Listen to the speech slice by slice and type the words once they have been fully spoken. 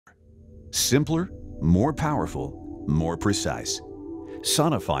Simpler, more powerful, more precise.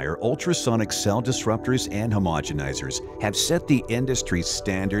 Sonifier ultrasonic cell disruptors and homogenizers have set the industry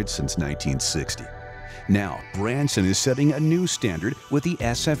standard since 1960. Now, Branson is setting a new standard with the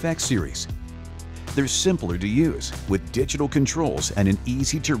SFX Series. They're simpler to use, with digital controls and an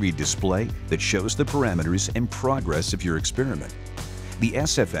easy-to-read display that shows the parameters and progress of your experiment. The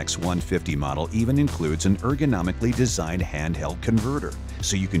SFX 150 model even includes an ergonomically designed handheld converter,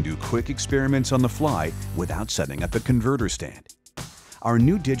 so you can do quick experiments on the fly without setting up a converter stand. Our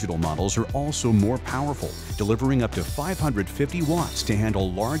new digital models are also more powerful, delivering up to 550 watts to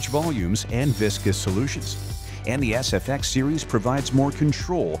handle large volumes and viscous solutions. And the SFX series provides more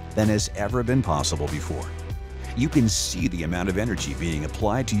control than has ever been possible before. You can see the amount of energy being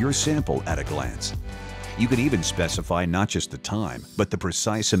applied to your sample at a glance. You can even specify not just the time, but the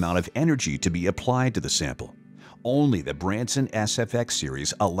precise amount of energy to be applied to the sample. Only the Branson SFX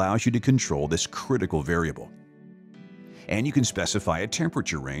series allows you to control this critical variable. And you can specify a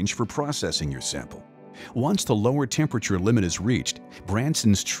temperature range for processing your sample. Once the lower temperature limit is reached,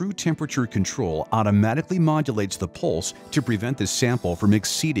 Branson's true temperature control automatically modulates the pulse to prevent the sample from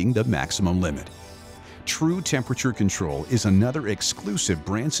exceeding the maximum limit. True temperature control is another exclusive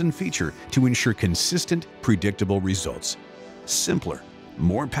Branson feature to ensure consistent, predictable results. Simpler,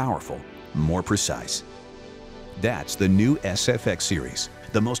 more powerful, more precise. That's the new SFX series,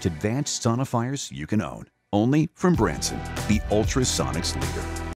 the most advanced sonifiers you can own. Only from Branson, the ultrasonics leader.